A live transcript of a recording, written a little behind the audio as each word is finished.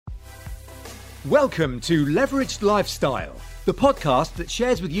Welcome to Leveraged Lifestyle, the podcast that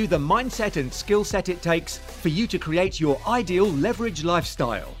shares with you the mindset and skill set it takes for you to create your ideal leveraged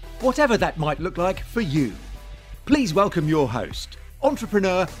lifestyle, whatever that might look like for you. Please welcome your host,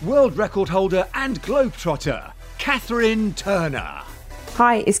 entrepreneur, world record holder and globetrotter, Catherine Turner.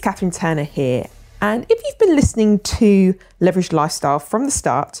 Hi, it's Catherine Turner here. And if you've been listening to Leveraged Lifestyle from the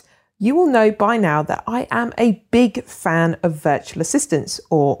start, you will know by now that I am a big fan of virtual assistants,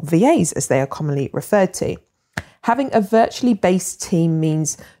 or VAs as they are commonly referred to. Having a virtually based team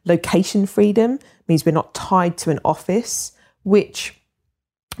means location freedom, means we're not tied to an office, which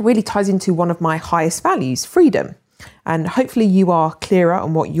really ties into one of my highest values, freedom. And hopefully you are clearer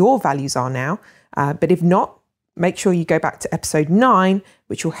on what your values are now. But if not, make sure you go back to episode 9,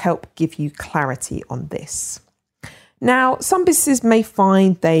 which will help give you clarity on this. Now, some businesses may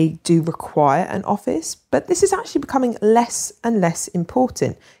find they do require an office, but this is actually becoming less and less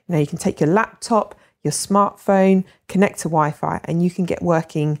important. You know, you can take your laptop, your smartphone, connect to Wi-Fi, and you can get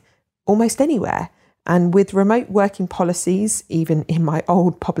working almost anywhere. And with remote working policies, even in my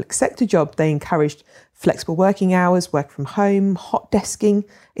old public sector job, they encouraged flexible working hours, work from home, hot desking.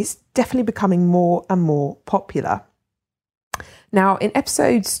 It's definitely becoming more and more popular. Now, in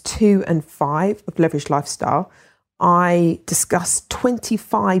episodes 2 and 5 of Leveraged Lifestyle, I discussed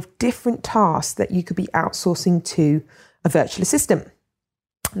 25 different tasks that you could be outsourcing to a virtual assistant.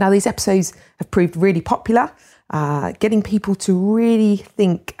 Now, these episodes have proved really popular, getting people to really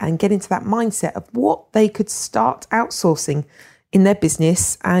think and get into that mindset of what they could start outsourcing in their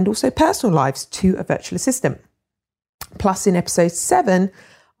business and also personal lives to a virtual assistant. Plus, in episode 7,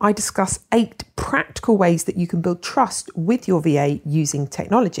 I discuss 8 practical ways that you can build trust with your VA using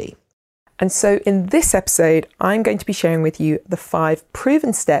technology. And so in this episode, I'm going to be sharing with you the 5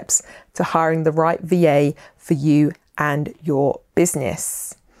 proven steps to hiring the right VA for you and your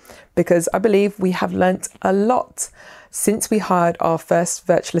business. Because I believe we have learnt a lot since we hired our first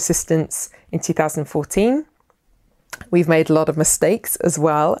virtual assistants in 2014. We've made a lot of mistakes as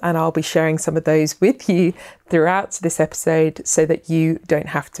well, and I'll be sharing some of those with you throughout this episode so that you don't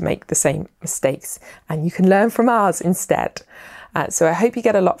have to make the same mistakes and you can learn from ours instead. So I hope you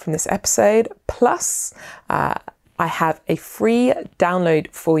get a lot from this episode. Plus, I have a free download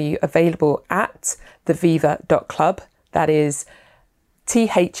for you available at theviva.club. That is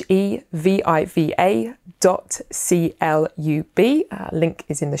theviva.club. Link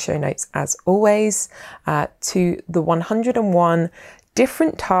is in the show notes as always, to the 101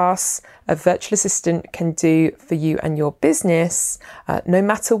 different tasks a virtual assistant can do for you and your business, no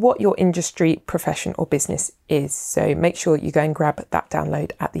matter what your industry, profession or business is. So make sure you go and grab that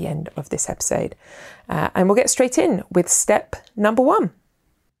download at the end of this episode. And we'll get straight in with step number 1.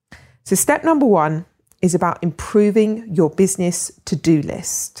 So step number 1 is about improving your business to-do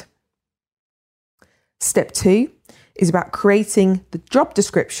list. Step 2 is about creating the job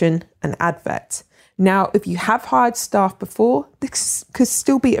description and advert. Now, if you have hired staff before, this could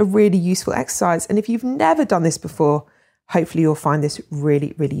still be a really useful exercise. And if you've never done this before, hopefully you'll find this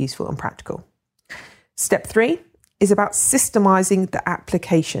really, really useful and practical. Step 3 is about systemizing the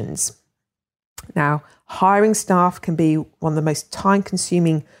applications. Now, hiring staff can be one of the most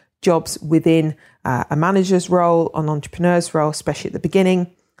time-consuming jobs within a manager's role, an entrepreneur's role, especially at the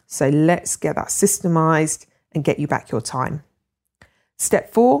beginning. So let's get that systemized and get you back your time.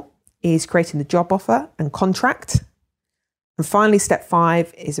 Step 4 is creating the job offer and contract. And finally, step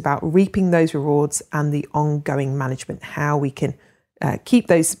 5 is about reaping those rewards and the ongoing management, how we can keep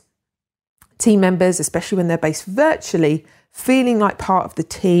those team members, especially when they're based virtually, feeling like part of the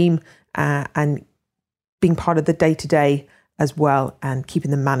team and being part of the day-to-day as well, and keeping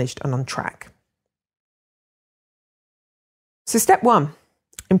them managed and on track. So step 1,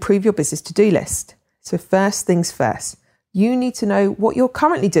 improve your business to-do list. So first things first, you need to know what you're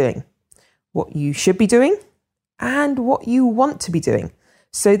currently doing, what you should be doing, and what you want to be doing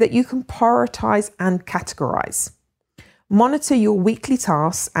so that you can prioritize and categorize. Monitor your weekly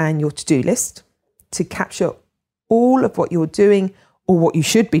tasks and your to-do list to capture all of what you're doing or what you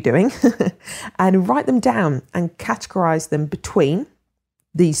should be doing and write them down and categorize them between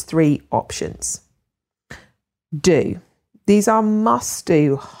these 3 options. Do. These are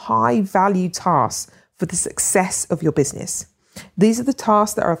must-do, high-value tasks for the success of your business. These are the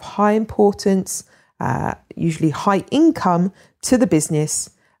tasks that are of high importance, usually high income to the business,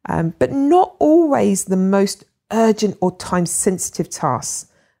 but not always the most urgent or time-sensitive tasks,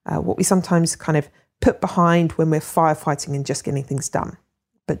 what we sometimes kind of put behind when we're firefighting and just getting things done.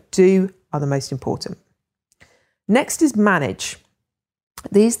 But do are the most important. Next is manage.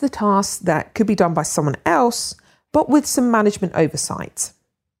 These are the tasks that could be done by someone else, but with some management oversight.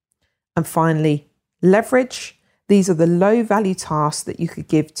 And finally, leverage. These are the low value tasks that you could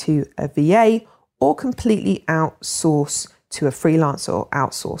give to a VA or completely outsource to a freelancer or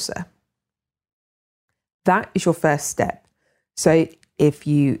outsourcer. That is your first step. So if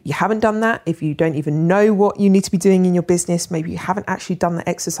you haven't done that, if you don't even know what you need to be doing in your business, maybe you haven't actually done the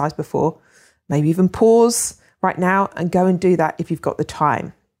exercise before, maybe even pause right now and go and do that if you've got the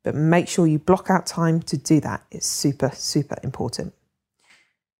time. But make sure you block out time to do that. It's super, super important.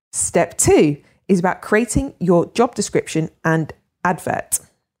 Step 2 is about creating your job description and advert.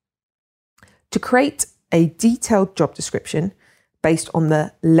 To create a detailed job description based on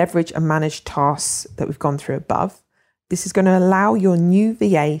the leverage and manage tasks that we've gone through above, this is going to allow your new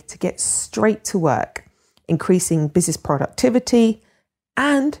VA to get straight to work, increasing business productivity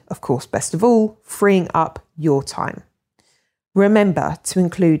and, of course, best of all, freeing up your time. Remember to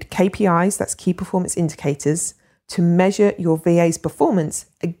include KPIs, that's key performance indicators, to measure your VA's performance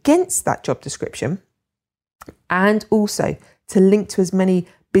against that job description, and also to link to as many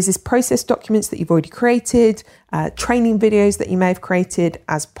business process documents that you've already created, training videos that you may have created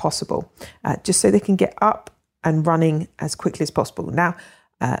as possible, just so they can get up and running as quickly as possible. Now,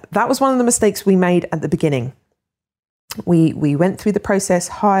 that was one of the mistakes we made at the beginning. We went through the process,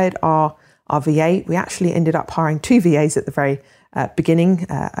 hired our VA. We actually ended up hiring 2 VAs at the very beginning,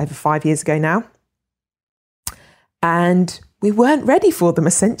 over 5 years ago now. And we weren't ready for them,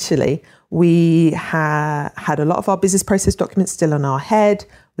 essentially. We had a lot of our business process documents still on our head.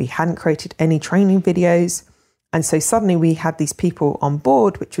 We hadn't created any training videos. And so suddenly we had these people on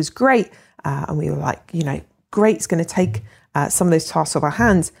board, which was great. And we were like, great, it's going to take some of those tasks off our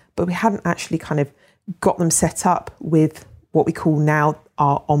hands. But we hadn't actually kind of got them set up with what we call now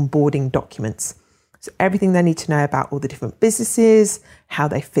our onboarding documents. So everything they need to know about all the different businesses, how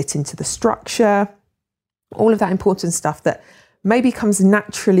they fit into the structure, all of that important stuff that maybe comes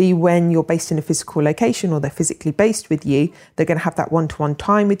naturally when you're based in a physical location or they're physically based with you. They're going to have that one-to-one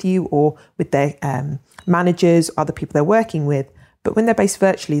time with you or with their managers, other people they're working with. But when they're based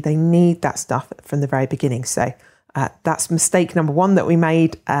virtually, they need that stuff from the very beginning. So that's mistake number 1 that we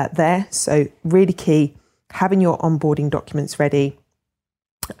made there. So really key, having your onboarding documents ready.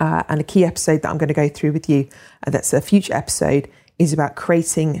 And a key episode that I'm going to go through with you, that's a future episode, is about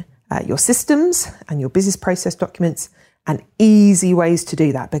creating your systems and your business process documents and easy ways to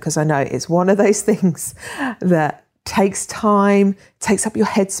do that, because I know it's one of those things that takes time, takes up your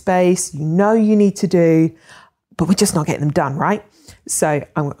headspace, you need to do, but we're just not getting them done, right? So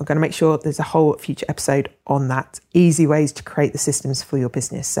I'm going to make sure there's a whole future episode on that, easy ways to create the systems for your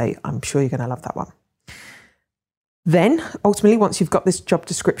business. So I'm sure you're going to love that one. Then ultimately, once you've got this job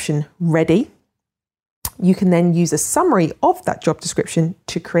description ready, you can then use a summary of that job description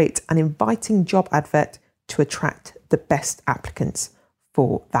to create an inviting job advert to attract the best applicants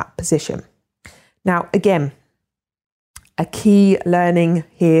for that position. Now, again, a key learning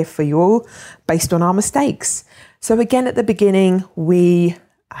here for you all based on our mistakes. So again, at the beginning, we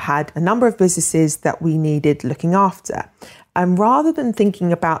had a number of businesses that we needed looking after. And rather than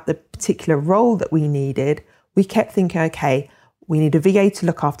thinking about the particular role that we needed, we kept thinking, okay, we need a VA to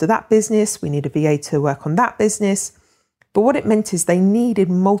look after that business. We need a VA to work on that business. But what it meant is they needed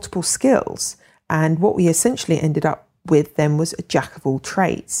multiple skills. And what we essentially ended up with then was a jack of all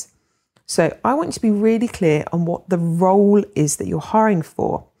trades. So I want you to be really clear on what the role is that you're hiring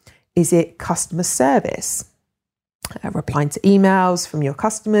for. Is it customer service? Replying to emails from your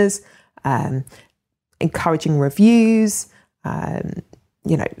customers, encouraging reviews,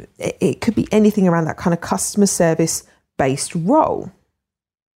 it could be anything around that kind of customer service based role.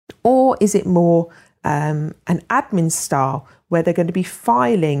 Or is it more an admin style where they're going to be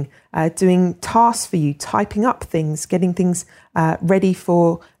filing, doing tasks for you, typing up things, getting things ready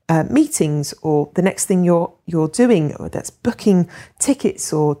for meetings or the next thing you're doing, or that's booking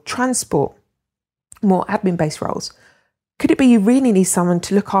tickets or transport, more admin based roles. Could it be you really need someone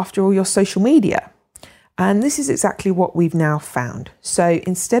to look after all your social media? And this is exactly what we've now found. So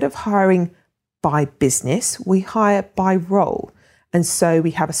instead of hiring by business, we hire by role. And so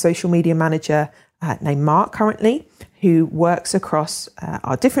we have a social media manager named Mark currently, who works across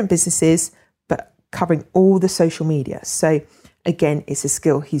our different businesses, but covering all the social media. So again, it's a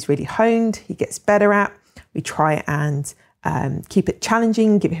skill he's really honed, he gets better at. We try and keep it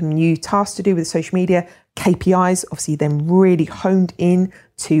challenging, give him new tasks to do with social media, KPIs, obviously then really honed in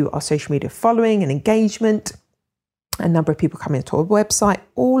to our social media following and engagement, a number of people coming to our website,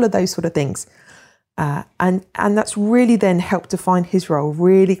 all of those sort of things. And that's really then helped define his role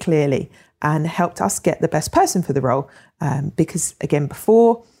really clearly and helped us get the best person for the role. Because again,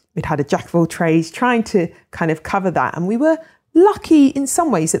 before we'd had a jack of all trades trying to kind of cover that. And we were lucky in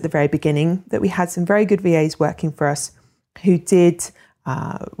some ways at the very beginning that we had some very good VAs working for us who did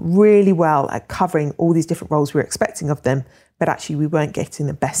really well at covering all these different roles we were expecting of them, but actually we weren't getting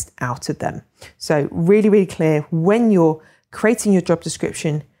the best out of them. So really, really clear when you're creating your job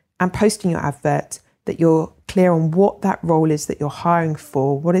description and posting your advert that you're clear on what that role is that you're hiring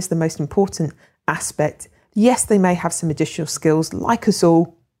for, what is the most important aspect. Yes, they may have some additional skills, like us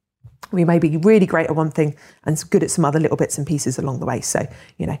all. We may be really great at one thing and good at some other little bits and pieces along the way. So,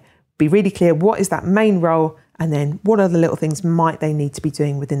 be really clear, what is that main role? And then what other little things might they need to be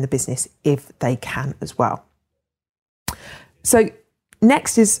doing within the business if they can as well. So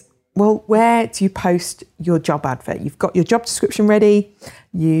next is, well, where do you post your job advert? You've got your job description ready,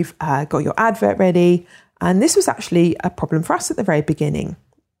 you've got your advert ready. And this was actually a problem for us at the very beginning,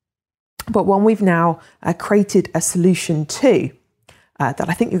 but one we've now created a solution to that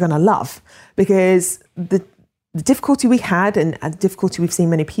I think you're going to love, because the difficulty we had and the difficulty we've seen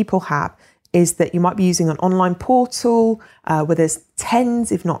many people have is that you might be using an online portal where there's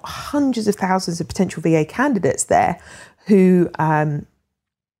tens, if not hundreds of thousands of potential VA candidates there who, and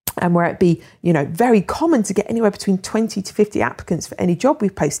where it'd be, very common to get anywhere between 20 to 50 applicants for any job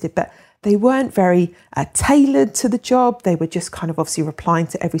we've posted, but they weren't very tailored to the job. They were just kind of obviously replying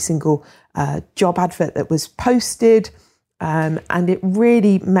to every single job advert that was posted. And it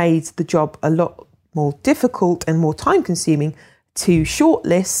really made the job a lot more difficult and more time consuming to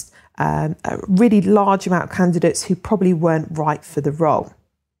shortlist a really large amount of candidates who probably weren't right for the role.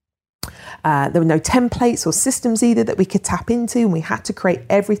 There were no templates or systems either that we could tap into, and we had to create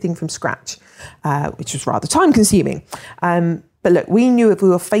everything from scratch, which was rather time consuming. But look, we knew if we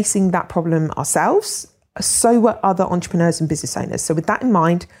were facing that problem ourselves, so were other entrepreneurs and business owners. So with that in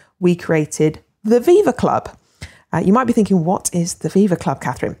mind, we created the Viva Club. You might be thinking, what is the Viva Club,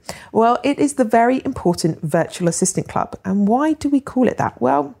 Catherine? Well, it is the very important virtual assistant club. And why do we call it that?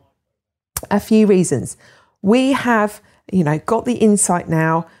 Well, a few reasons. We have, got the insight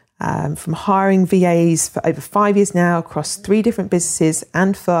now from hiring VAs for over 5 years now across 3 different businesses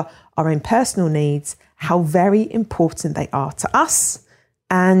and for our own personal needs, how very important they are to us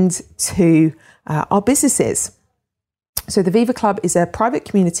and to our businesses. So the Viva Club is a private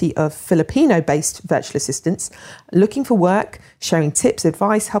community of Filipino-based virtual assistants looking for work, sharing tips,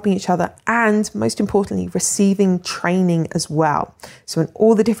 advice, helping each other, and most importantly, receiving training as well. So in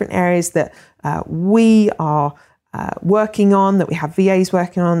all the different areas that we are working on, that we have VAs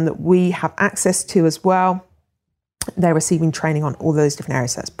working on, that we have access to as well, they're receiving training on all those different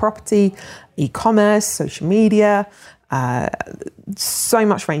areas. So that's property, e-commerce, social media, so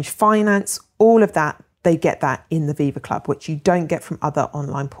much range, finance, all of that. They get that in the Viva Club, which you don't get from other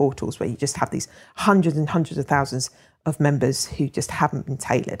online portals where you just have these hundreds and hundreds of thousands of members who just haven't been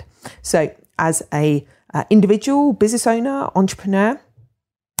tailored. So as a individual, business owner, entrepreneur,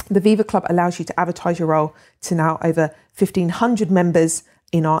 the Viva Club allows you to advertise your role to now over 1,500 members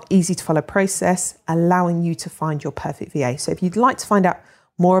in our easy to follow process, allowing you to find your perfect VA. So if you'd like to find out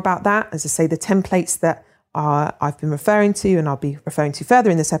more about that, as I say, the templates that I've been referring to and I'll be referring to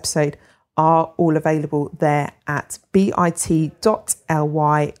further in this episode are all available there at bit.ly/the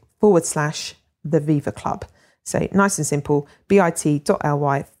Viva Club. So nice and simple,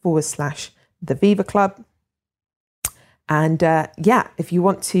 bit.ly/the Viva Club. And if you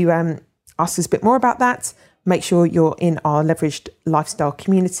want to ask us a bit more about that, make sure you're in our Leveraged Lifestyle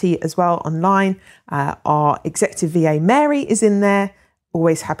community as well online. Our executive VA, Mary, is in there.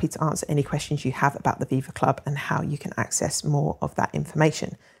 Always happy to answer any questions you have about the Viva Club and how you can access more of that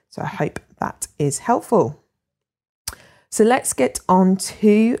information. So I hope that is helpful. So let's get on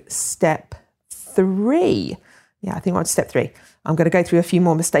to step 3. Yeah, I think we're on to step 3. I'm going to go through a few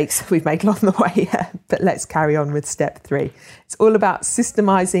more mistakes we've made along the way, but let's carry on with step 3. It's all about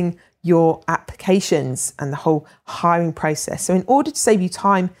systemizing your applications and the whole hiring process. So in order to save you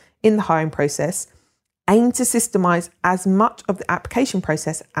time in the hiring process, aim to systemize as much of the application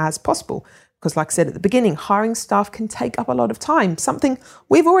process as possible. Because like I said at the beginning, hiring staff can take up a lot of time, something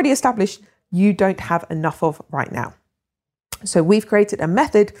we've already established you don't have enough of right now. So we've created a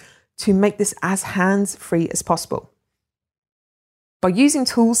method to make this as hands-free as possible. By using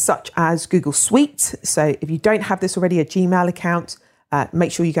tools such as Google Suite, so if you don't have this already, a Gmail account,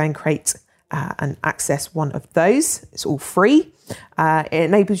 make sure you go and create and access one of those. It's all free. It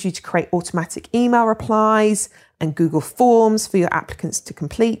enables you to create automatic email replies and Google Forms for your applicants to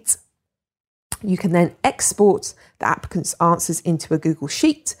complete. You can then export the applicant's answers into a Google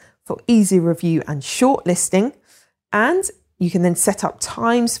Sheet for easy review and shortlisting. And you can then set up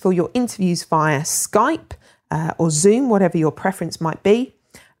times for your interviews via Skype or Zoom, whatever your preference might be,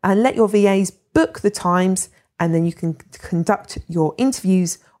 and let your VAs book the times and then you can conduct your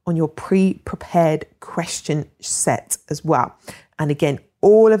interviews on your pre-prepared question set as well. And again,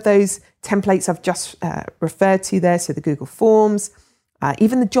 all of those templates I've just referred to there, so the Google Forms,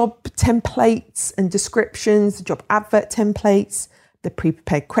 even the job templates and descriptions, the job advert templates, the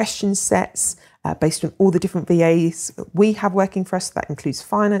pre-prepared question sets based on all the different VAs we have working for us. That includes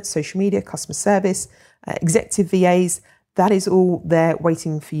finance, social media, customer service, executive VAs. That is all there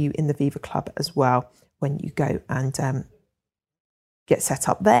waiting for you in the Viva Club as well when you go and get set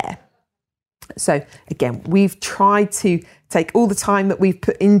up there. So again, we've tried to take all the time that we've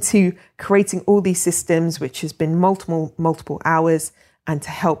put into creating all these systems, which has been multiple hours, and to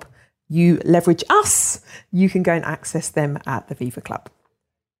help you leverage us, you can go and access them at the Viva Club.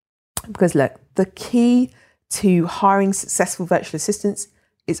 Because look, the key to hiring successful virtual assistants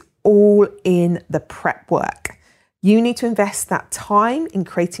is all in the prep work. You need to invest that time in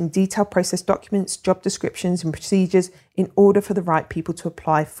creating detailed process documents, job descriptions and procedures in order for the right people to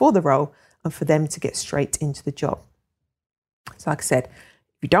apply for the role and for them to get straight into the job. So like I said,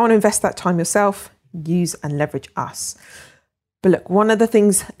 if you don't want to invest that time yourself, use and leverage us. But look, one of the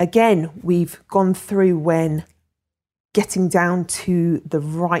things, again, we've gone through when getting down to the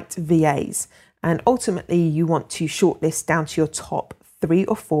right VAs, and ultimately you want to shortlist down to your top 3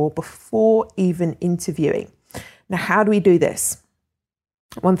 or 4 before even interviewing. Now, how do we do this?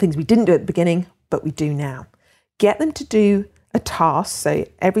 One of the things we didn't do at the beginning, but we do now. Get them to do a task. So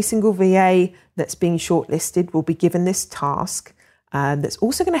every single VA that's being shortlisted will be given this task that's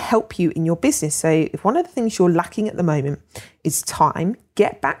also going to help you in your business. So if one of the things you're lacking at the moment is time,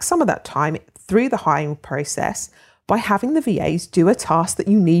 get back some of that time through the hiring process by having the VAs do a task that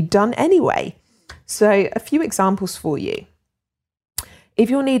you need done anyway. So a few examples for you. If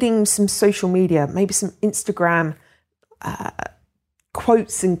you're needing some social media, maybe some Instagram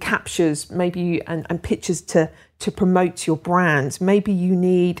quotes and captures, maybe and pictures to promote your brand, maybe you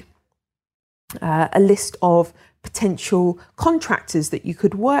need a list of potential contractors that you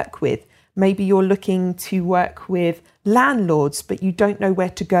could work with. Maybe you're looking to work with landlords, but you don't know where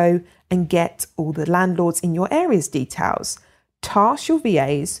to go and get all the landlords in your area's details. Task your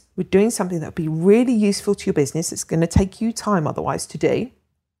VAs with doing something that would be really useful to your business. It's going to take you time otherwise to do,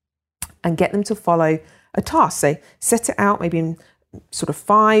 and get them to follow a task. So set it out maybe in sort of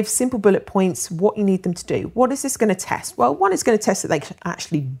 5 simple bullet points, what you need them to do. What is this going to test? Well, one is going to test that they can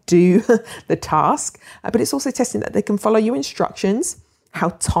actually do the task, but it's also testing that they can follow your instructions, how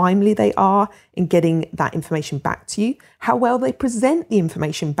timely they are in getting that information back to you, how well they present the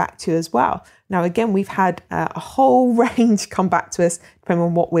information back to you as well. Now, again, we've had a whole range come back to us depending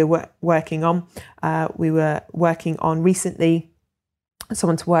on what we're working on. We were working on recently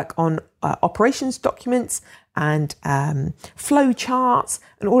someone to work on operations documents and flow charts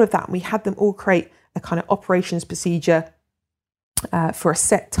and all of that. And we had them all create a kind of operations procedure for a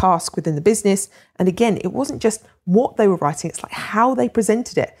set task within the business. And again, it wasn't just what they were writing, it's like how they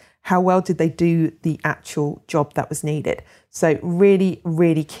presented it. How well did they do the actual job that was needed? So really,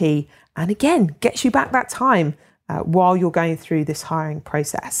 really key. And again, gets you back that time while you're going through this hiring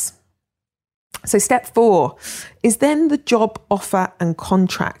process. So step 4 is then the job offer and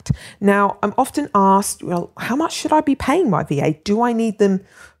contract. Now, I'm often asked, well, how much should I be paying my VA? Do I need them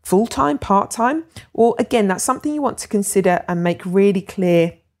full-time, part-time? Well, again, that's something you want to consider and make really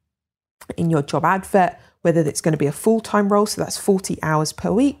clear in your job advert, whether it's going to be a full-time role, so that's 40 hours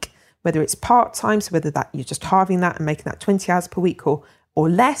per week, whether it's part-time, so whether that you're just halving that and making that 20 hours per week or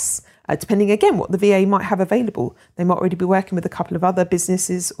less, depending again what the VA might have available. They might already be working with a couple of other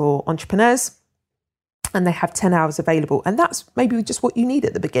businesses or entrepreneurs, and they have 10 hours available. And that's maybe just what you need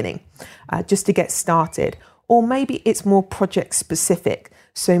at the beginning, just to get started. Or maybe it's more project specific.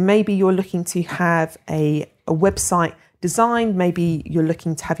 So maybe you're looking to have a website designed. Maybe you're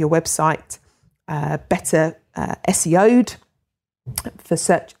looking to have your website better SEO'd for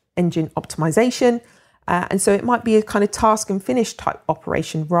search engine optimization. And so it might be a kind of task and finish type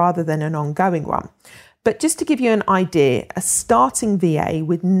operation rather than an ongoing one. But just to give you an idea, a starting VA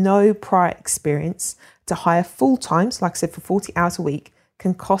with no prior experience to hire full-time, so like I said, for 40 hours a week,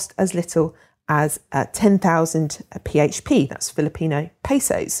 can cost as little as 10,000 PHP, that's Filipino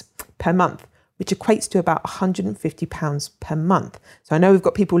pesos, per month, which equates to about £150 per month. So I know we've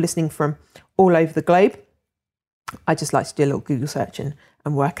got people listening from all over the globe. I just like to do a little Google search and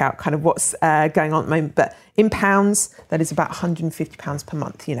work out kind of what's going on at the moment. But in pounds, that is about £150 per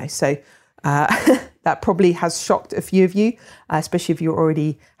month, so that probably has shocked a few of you, especially if you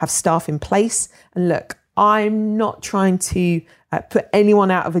already have staff in place. And look, I'm not trying to put anyone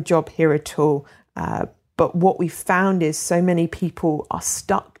out of a job here at all. But what we found is so many people are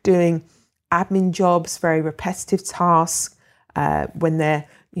stuck doing admin jobs, very repetitive tasks, when they're,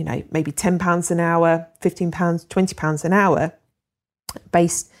 maybe £10 an hour, £15, £20 an hour,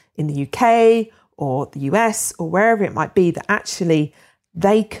 based in the UK or the US or wherever it might be, that actually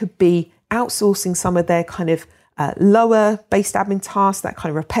they could be outsourcing some of their kind of lower based admin tasks, that kind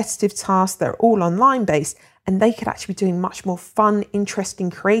of repetitive tasks. They're all online based, and they could actually be doing much more fun, interesting,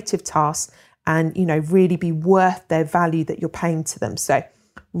 creative tasks and, really be worth their value that you're paying to them. So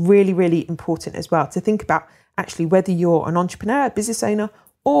really, really important as well to think about actually whether you're an entrepreneur, a business owner,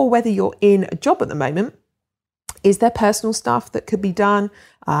 or whether you're in a job at the moment. Is there personal stuff that could be done?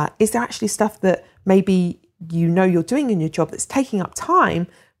 Is there actually stuff that maybe you're doing in your job that's taking up time,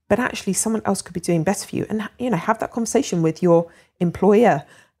 but actually someone else could be doing better for you? And, have that conversation with your employer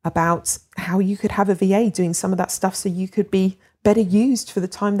about how you could have a VA doing some of that stuff so you could be better used for the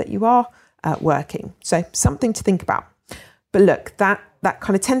time that you are working. So something to think about. But look, that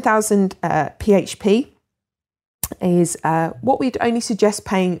kind of 10,000 PHP is what we'd only suggest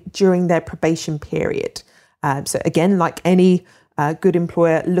paying during their probation period. So again, like any good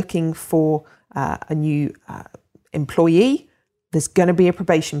employer looking for a new employee, there's going to be a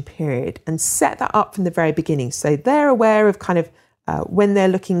probation period, and set that up from the very beginning. So they're aware of kind of when they're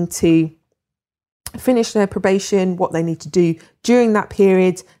looking to finish their probation, what they need to do during that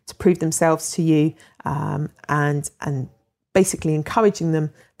period to prove themselves to you, and basically encouraging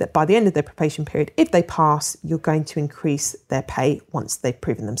them that by the end of their probation period, if they pass, you're going to increase their pay once they've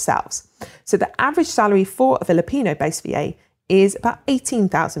proven themselves. So the average salary for a Filipino-based VA is about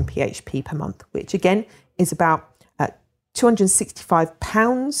 18,000 PHP per month, which again is about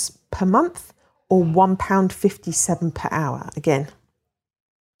 £265 per month, or £1.57 per hour. Again,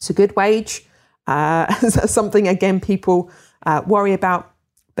 it's a good wage. Something, again, people worry about,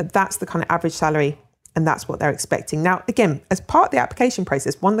 but that's the kind of average salary, and that's what they're expecting. Now, again, as part of the application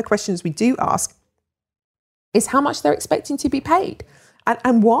process, one of the questions we do ask is how much they're expecting to be paid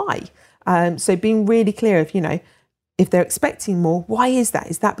and why. So being really clear of, if they're expecting more, why is that?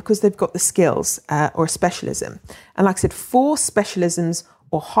 Is that because they've got the skills or a specialism? And like I said, for specialisms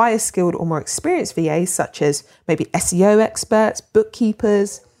or higher skilled or more experienced VAs, such as maybe SEO experts,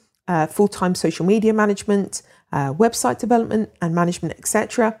 bookkeepers, full-time social media management, website development and management,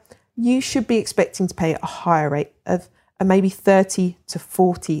 etc., you should be expecting to pay a higher rate of maybe 30 to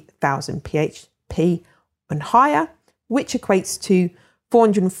 40,000 PHP and higher, which equates to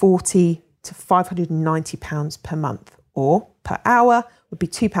 440 to £590 per month, or per hour would be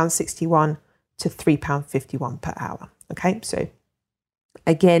 £2.61 to £3.51 per hour. Okay, so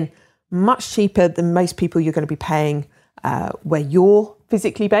again, much cheaper than most people you're going to be paying where you're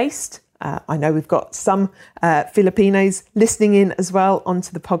physically based. I know we've got some Filipinos listening in as well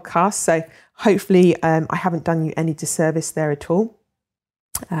onto the podcast, so hopefully I haven't done you any disservice there at all.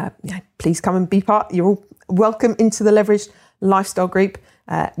 Please come and be part. You're all welcome into the Leveraged Lifestyle group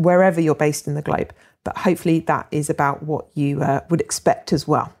wherever you're based in the globe. But hopefully that is about what you would expect as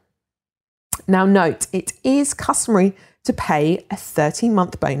well. Now note, it is customary to pay a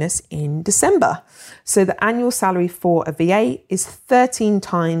 13-month bonus in December. So the annual salary for a VA is 13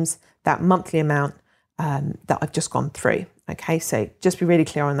 times that monthly amount that I've just gone through. Okay, so just be really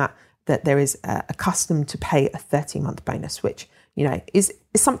clear on that there is a custom to pay a 13-month bonus, which, is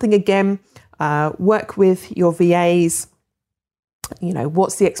something, again, work with your VAs.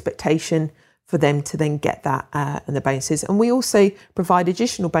 What's the expectation for them to then get that and the bonuses. And we also provide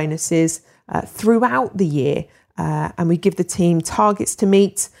additional bonuses throughout the year, and we give the team targets to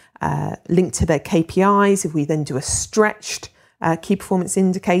meet, linked to their KPIs. If we then do a stretched key performance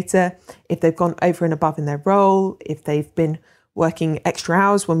indicator, if they've gone over and above in their role, if they've been working extra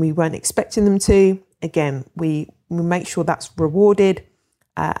hours when we weren't expecting them to, again, we make sure that's rewarded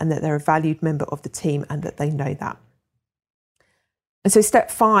and that they're a valued member of the team and that they know that. And so step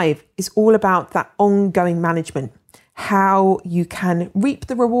 5 is all about that ongoing management, how you can reap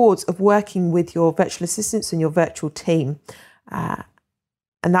the rewards of working with your virtual assistants and your virtual team. And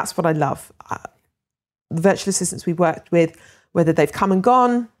that's what I love. The virtual assistants we've worked with, whether they've come and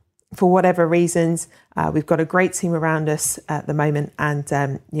gone for whatever reasons, we've got a great team around us at the moment, and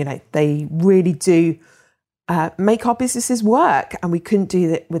they really do make our businesses work, and we couldn't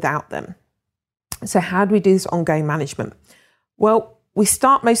do it without them. So how do we do this ongoing management? Well, we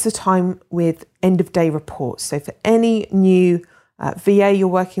start most of the time with end of day reports. So for any new VA you're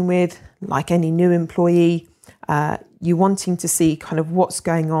working with, like any new employee, you're wanting to see kind of what's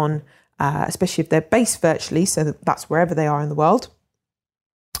going on, especially if they're based virtually, so that's wherever they are in the world,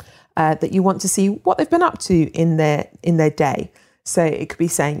 that you want to see what they've been up to in their day. So it could be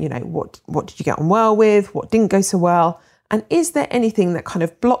saying, what did you get on well with, what didn't go so well, And is there anything that kind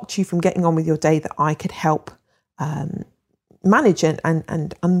of blocked you from getting on with your day that I could help manage and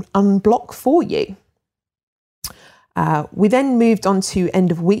unblock for you? We then moved on to end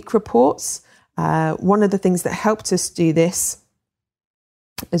of week reports. One of the things that helped us do this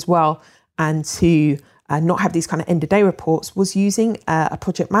as well, and to not have these kind of end of day reports, was using a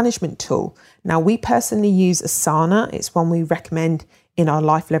project management tool. Now, we personally use Asana. It's one we recommend in our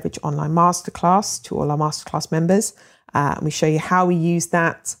Life Leverage Online Masterclass to all our Masterclass members. And we show you how we use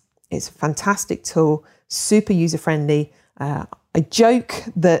that. It's a fantastic tool, super user-friendly. I joke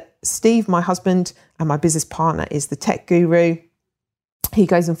that Steve, my husband, and my business partner is the tech guru. He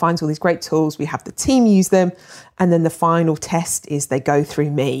goes and finds all these great tools. We have the team use them. And then the final test is they go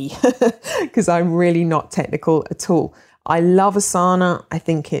through me because I'm really not technical at all. I love Asana. I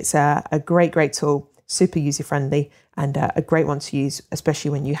think it's a great, great tool, super user-friendly, and a great one to use,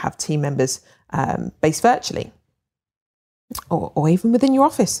 especially when you have team members based virtually or even within your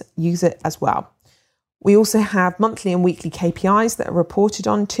office. Use it as well. We also have monthly and weekly KPIs that are reported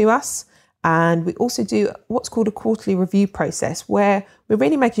on to us. And we also do what's called a quarterly review process, where we're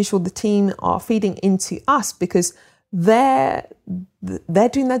really making sure the team are feeding into us, because they're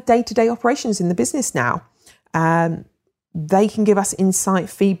doing their day-to-day operations in the business now. They can give us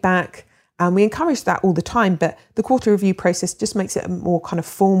insight, feedback, and we encourage that all the time. But the quarterly review process just makes it a more kind of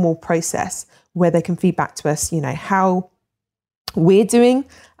formal process where they can feed back to us, how we're doing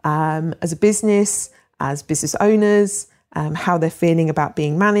as a business, as business owners, how they're feeling about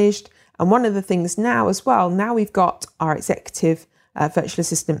being managed. And one of the things now as well, now we've got our executive virtual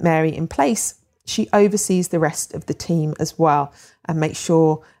assistant, Mary, in place. She oversees the rest of the team as well and makes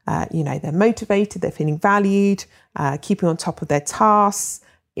sure, they're motivated, they're feeling valued, keeping on top of their tasks.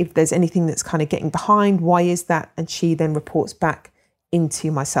 If there's anything that's kind of getting behind, why is that? And she then reports back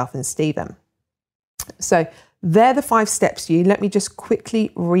into myself and Stephen. So they're the 5 steps for you. Let me just quickly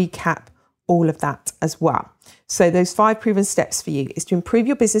recap all of that as well. So those 5 proven steps for you is to improve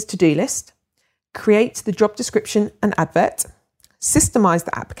your business to-do list, create the job description and advert, systemize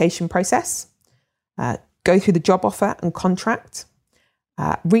the application process, go through the job offer and contract,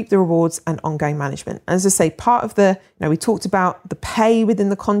 reap the rewards and ongoing management. As I say, part of we talked about the pay within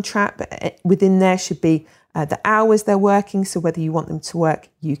the contract, but within there should be the hours they're working. So whether you want them to work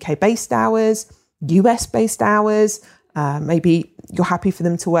UK-based hours, US-based hours, maybe you're happy for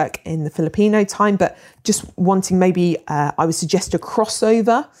them to work in the Filipino time, but just wanting maybe, I would suggest a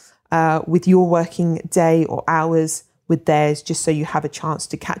crossover with your working day or hours with theirs, just so you have a chance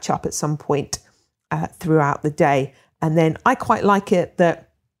to catch up at some point throughout the day. And then I quite like it that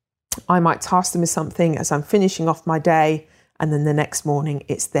I might task them with something as I'm finishing off my day, and then the next morning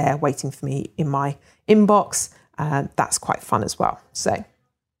it's there waiting for me in my inbox. That's quite fun as well. So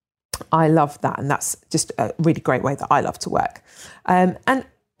I love that, and that's just a really great way that I love to work. And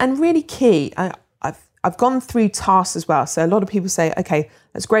really key, I've gone through tasks as well. So a lot of people say, okay,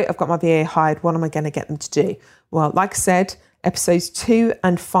 that's great, I've got my VA hired, what am I going to get them to do? Well, like I said, episodes 2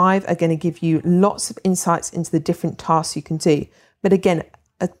 and 5 are going to give you lots of insights into the different tasks you can do. But again,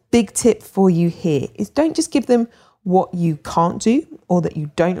 a big tip for you here is don't just give them what you can't do or that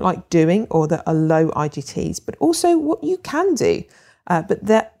you don't like doing or that are low IGTs, but also what you can do. But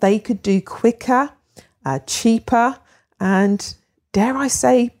that they could do quicker, cheaper, and dare I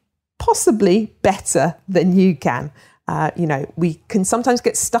say, possibly better than you can. We can sometimes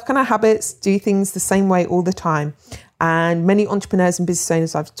get stuck in our habits, do things the same way all the time. And many entrepreneurs and business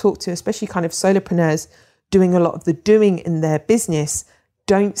owners I've talked to, especially kind of solopreneurs doing a lot of the doing in their business,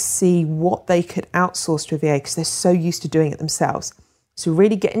 don't see what they could outsource to a VA because they're so used to doing it themselves. So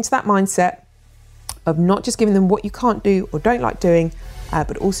really get into that mindset of not just giving them what you can't do or don't like doing,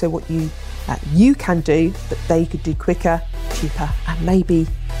 but also what you can do, but they could do quicker, cheaper, and maybe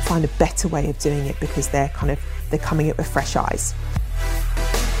find a better way of doing it because they're coming at with fresh eyes.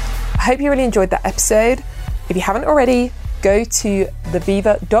 I hope you really enjoyed that episode. If you haven't already, go to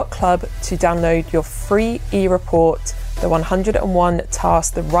theviva.club to download your free e-report, the 101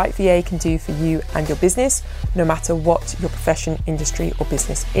 tasks the right VA can do for you and your business, no matter what your profession, industry, or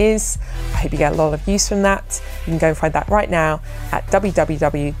business is. I hope you get a lot of use from that. You can go and find that right now at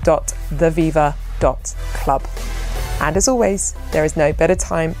www.theviva.club. And as always, there is no better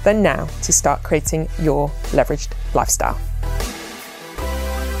time than now to start creating your leveraged lifestyle.